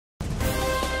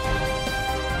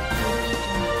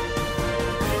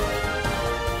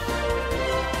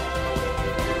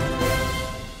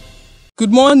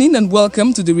Good morning and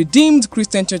welcome to the Redeemed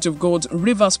Christian Church of God,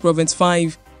 Rivers Province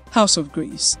 5, House of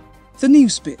Grace. The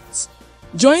News Bits.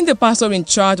 Join the pastor in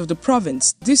charge of the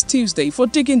province this Tuesday for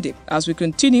Digging Deep as we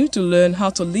continue to learn how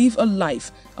to live a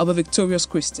life of a victorious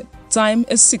Christian. Time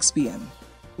is 6 p.m.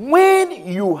 When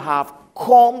you have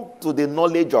come to the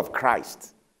knowledge of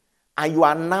Christ and you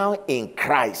are now in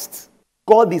Christ,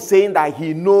 God is saying that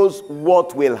He knows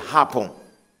what will happen.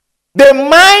 The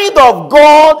mind of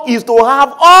God is to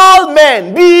have all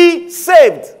men be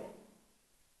saved.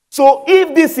 So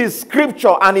if this is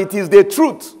scripture and it is the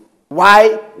truth,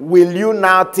 why will you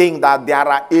now think that there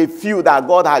are a few that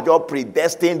God has just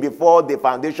predestined before the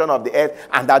foundation of the earth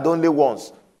and that only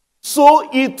ones? So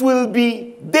it will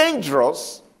be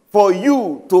dangerous for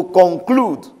you to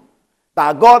conclude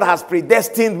that God has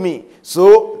predestined me.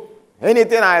 So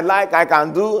anything I like, I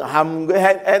can do. I'm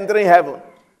entering heaven.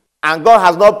 And God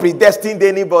has not predestined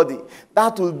anybody.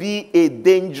 That will be a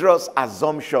dangerous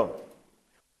assumption.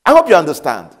 I hope you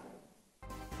understand.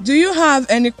 Do you have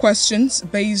any questions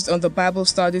based on the Bible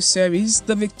study series,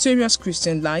 The Victorious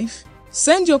Christian Life?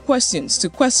 Send your questions to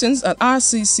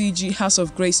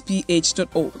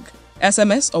questions@rccghouseofgraceph.org.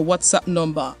 SMS or WhatsApp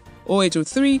number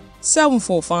 0803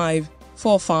 745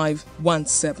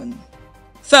 4517.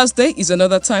 Thursday is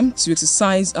another time to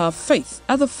exercise our faith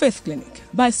at the Faith Clinic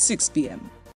by 6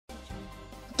 p.m.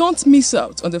 Don't miss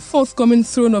out on the forthcoming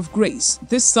Throne of Grace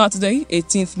this Saturday,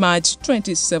 18th March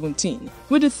 2017,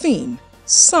 with the theme,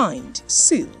 Signed,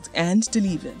 Sealed and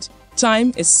Delivered.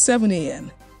 Time is 7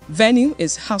 a.m. Venue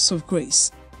is House of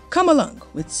Grace. Come along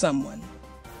with someone.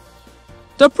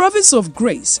 The Province of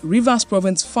Grace, Rivers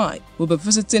Province 5, will be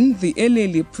visiting the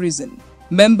Elele prison.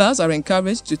 Members are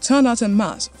encouraged to turn out en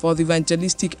masse for the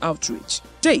evangelistic outreach.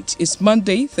 Date is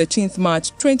Monday, 13th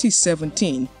March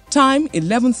 2017. Time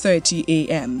 11:30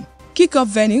 a.m. Kick-off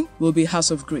venue will be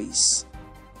House of Grace.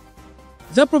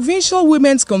 The Provincial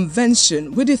Women's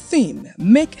Convention with the theme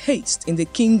Make Haste in the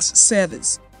King's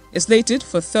Service is slated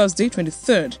for Thursday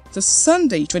 23rd to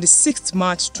Sunday 26th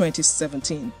March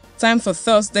 2017. Time for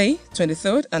Thursday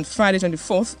 23rd and Friday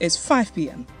 24th is 5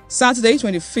 p.m. Saturday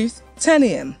 25th 10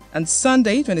 a.m. and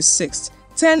Sunday 26th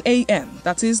 10 a.m.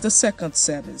 That is the second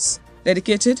service,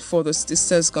 dedicated for the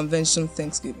Sisters Convention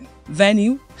Thanksgiving.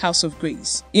 Venue, House of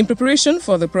Grace. In preparation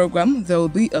for the program, there will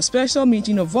be a special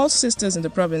meeting of all sisters in the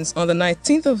province on the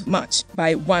 19th of March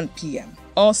by 1 p.m.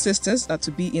 All sisters are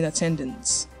to be in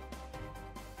attendance.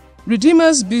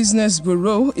 Redeemer's Business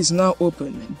Bureau is now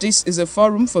open. This is a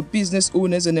forum for business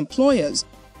owners and employers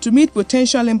to meet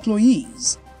potential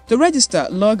employees. To register,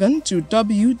 log on to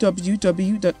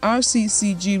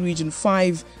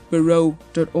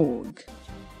www.rccgregion5bureau.org.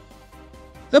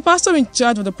 The pastor in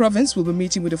charge of the province will be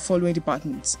meeting with the following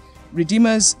departments: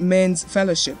 Redeemer's Men's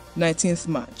Fellowship, 19th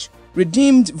March.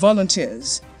 Redeemed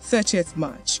Volunteers, 30th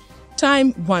March.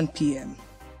 Time 1 p.m.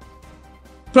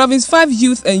 Province 5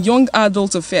 Youth and Young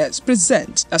Adult Affairs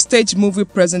present a stage movie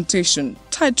presentation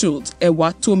titled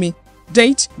Ewa Tomi.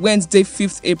 Date Wednesday,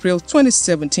 5th April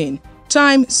 2017.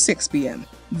 Time 6 p.m.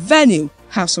 Venue,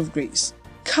 House of Grace.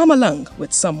 Come along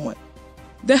with someone.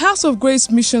 The House of Grace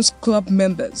Missions Club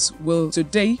members will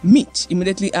today meet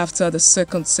immediately after the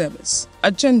second service.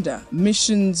 Agenda,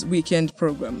 Missions Weekend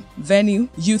Program. Venue,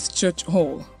 Youth Church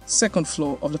Hall, second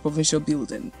floor of the provincial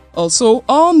building. Also,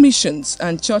 all missions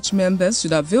and church members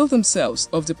should avail themselves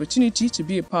of the opportunity to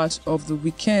be a part of the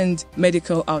weekend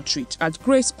medical outreach at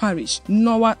Grace Parish,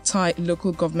 Noah Tai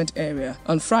local government area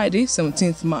on Friday,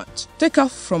 17th March. Take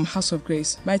off from House of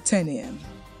Grace by 10 a.m.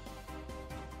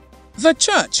 The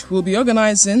church will be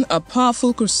organizing a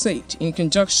powerful crusade in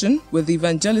conjunction with the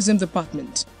evangelism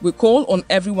department. We call on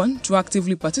everyone to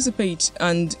actively participate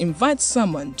and invite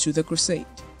someone to the crusade.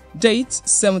 Dates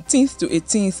 17th to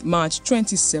 18th March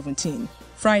 2017,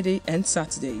 Friday and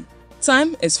Saturday.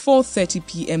 Time is 4:30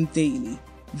 p.m. daily.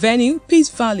 Venue, Peace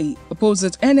Valley,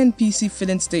 opposite NNPC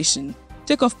filling station.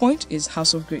 Takeoff point is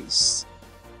House of Grace.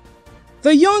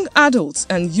 The Young Adults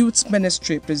and Youth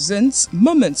Ministry presents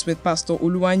Moments with Pastor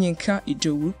Oluwanyinka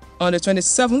Idowu on the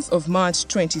 27th of March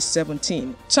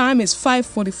 2017. Time is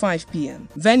 5:45 p.m.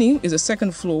 Venue is the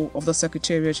second floor of the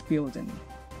Secretariat building.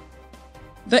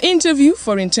 The interview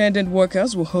for intended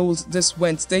workers will hold this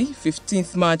Wednesday,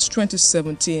 15th March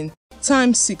 2017.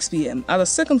 Time 6 p.m. at the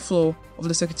second floor of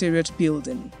the Secretariat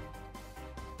building.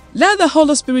 Let the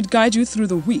Holy Spirit guide you through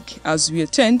the week as we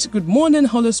attend Good Morning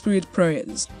Holy Spirit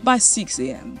prayers by 6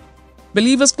 a.m.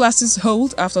 Believers classes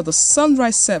hold after the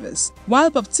sunrise service, while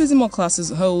baptismal classes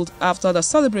hold after the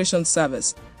celebration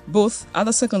service, both at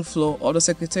the second floor of the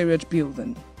Secretariat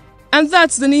building. And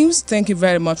that's the news. Thank you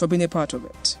very much for being a part of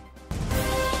it.